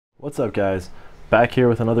What's up guys? Back here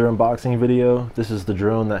with another unboxing video. This is the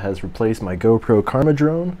drone that has replaced my GoPro Karma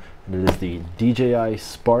drone, and it is the DJI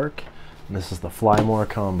Spark, and this is the Fly More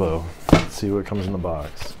combo. Let's see what comes in the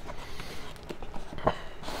box.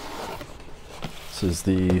 This is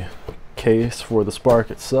the case for the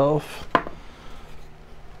Spark itself.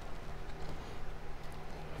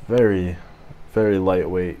 Very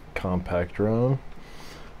lightweight, compact drone.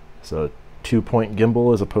 So 2-point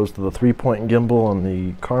gimbal as opposed to the 3-point gimbal on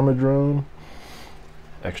the Karma drone.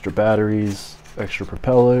 Extra batteries, extra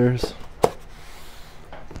propellers.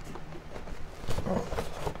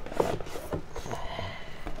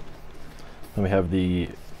 Then we have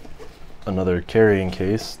another carrying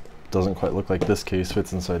case. Doesn't quite look like this case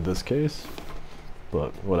fits inside this case,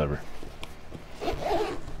 but whatever.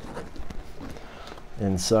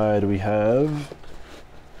 Inside we have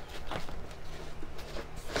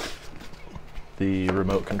the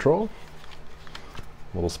remote control.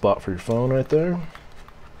 Little spot for your phone right there.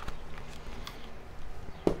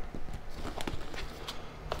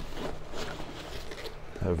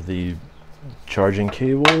 Have the charging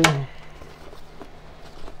cable.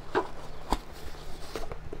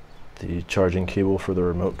 The charging cable for the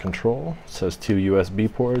remote control. It says 2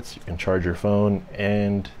 USB ports. You can charge your phone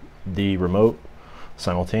and the remote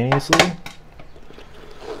simultaneously.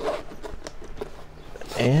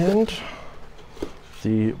 And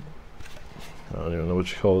I don't even know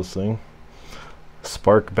what you call this thing.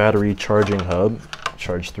 Spark battery charging hub.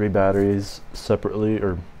 Charge 3 batteries separately,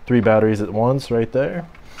 or 3 batteries at once right there.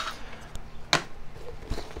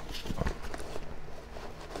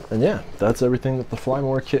 And yeah, that's everything that the Fly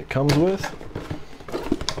More kit comes with.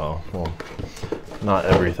 Oh, well, not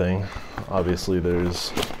everything. Obviously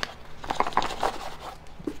there's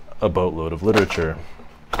a boatload of literature.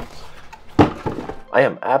 I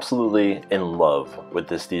am absolutely in love with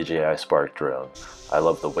this DJI Spark drone. I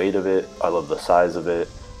love the weight of it, I love the size of it.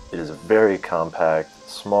 It is a very compact,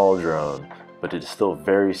 small drone, but it is still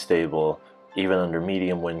very stable, even under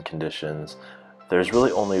medium wind conditions. There's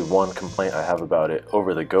really only one complaint I have about it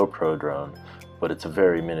over the GoPro drone, but it's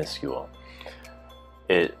very minuscule.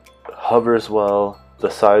 It hovers well, the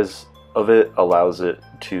size of it allows it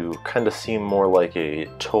to kind of seem more like a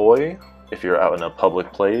toy if you're out in a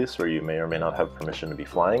public place where you may or may not have permission to be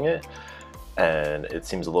flying it, and it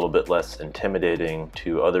seems a little bit less intimidating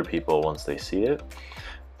to other people once they see it.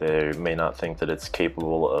 They may not think that it's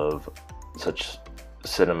capable of such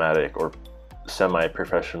cinematic or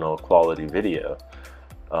semi-professional quality video.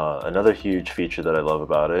 Another huge feature that I love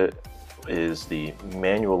about it is the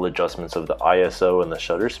manual adjustments of the ISO and the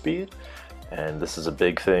shutter speed, and this is a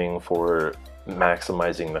big thing for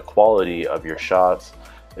maximizing the quality of your shots.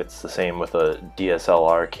 It's the same with a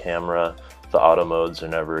DSLR camera. The auto modes are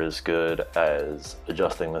never as good as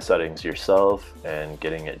adjusting the settings yourself and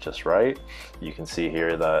getting it just right. You can see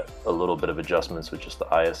here that a little bit of adjustments with just the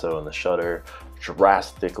ISO and the shutter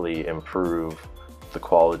drastically improve the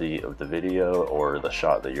quality of the video or the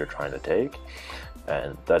shot that you're trying to take,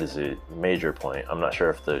 and that is a major point. I'm not sure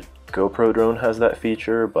if the GoPro drone has that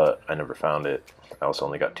feature, but I never found it. I also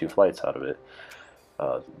only got 2 flights out of it.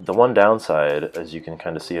 The one downside, as you can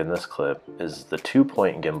kind of see in this clip, is the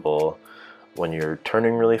 2-point gimbal. When you're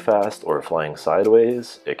turning really fast or flying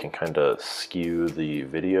sideways, it can kind of skew the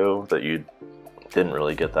video. That you didn't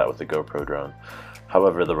really get that with the GoPro drone.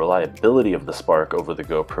 However, the reliability of the Spark over the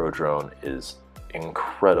GoPro drone is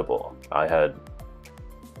incredible. I had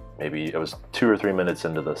it was 2 or 3 minutes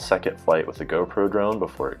into the second flight with the GoPro drone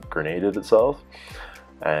before it grenaded itself,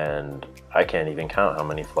 and I can't even count how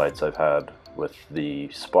many flights I've had with the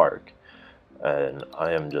Spark, and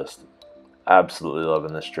I am just absolutely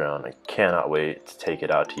loving this drone. I cannot wait to take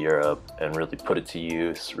it out to Europe and really put it to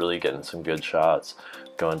use, really getting some good shots,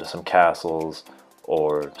 going to some castles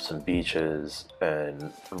or some beaches,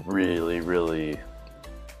 and really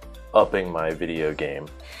upping my video game.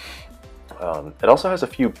 It also has a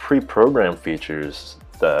few pre-programmed features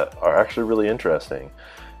that are actually really interesting.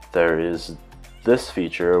 There is this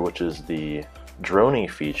feature, which is the droney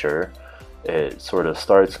feature. It sort of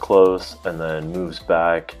starts close and then moves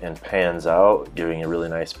back and pans out, giving a really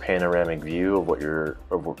nice panoramic view of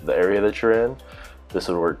the area that you're in. This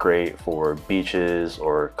would work great for beaches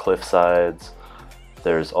or cliff sides.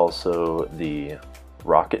 There's also the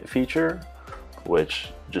rocket feature, which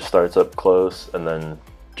just starts up close and then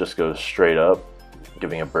just goes straight up,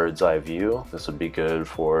 giving a bird's eye view. This would be good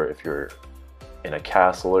for if you're in a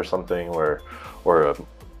castle or something, or a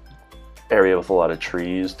area with a lot of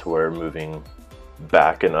trees to where moving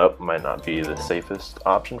back and up might not be the safest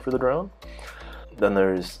option for the drone. Then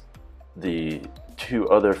there's the two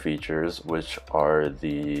other features, which are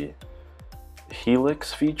the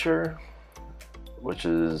helix feature, which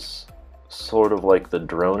is sort of like the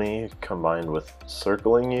droney combined with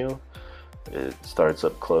circling you. It starts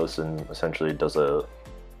up close and essentially does a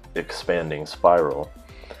expanding spiral.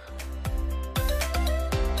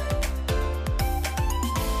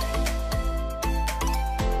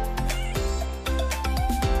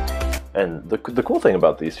 And the cool thing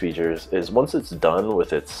about these features is once it's done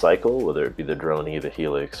with its cycle, whether it be the droney, the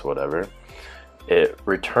helix, whatever, it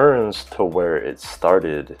returns to where it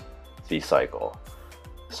started the cycle.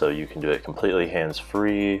 So you can do it completely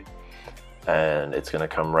hands-free, and it's going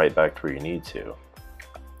to come right back to where you need to.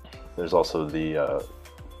 There's also the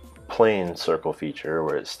plane circle feature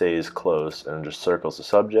where it stays close and just circles the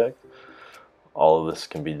subject. All of this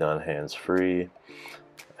can be done hands-free,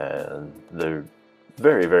 and they're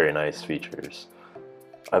very, very nice features.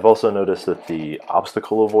 I've also noticed that the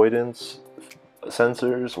obstacle avoidance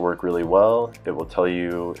sensors work really well. It will tell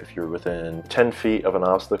you if you're within 10 feet of an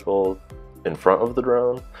obstacle in front of the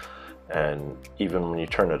drone, and even when you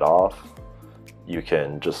turn it off, you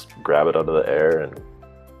can just grab it out of the air and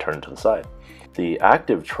turn it to the side. The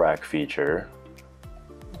active track feature,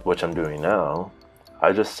 which I'm doing now,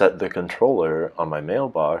 I just set the controller on my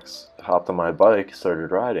mailbox, hopped on my bike, started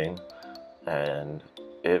riding, and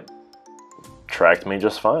it tracked me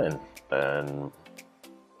just fine. And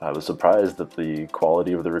I was surprised at the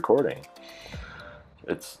quality of the recording.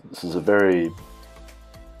 This is a very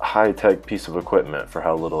high-tech piece of equipment for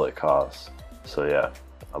how little it costs. So yeah,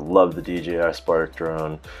 I love the DJI Spark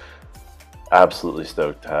drone. Absolutely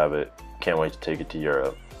stoked to have it. Can't wait to take it to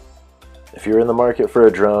Europe. If you're in the market for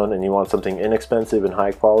a drone and you want something inexpensive and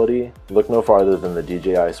high quality, look no farther than the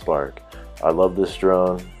DJI Spark. I love this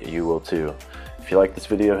drone, you will too. If you like this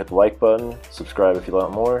video, hit the like button, subscribe if you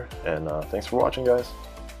want more, and thanks for watching, guys.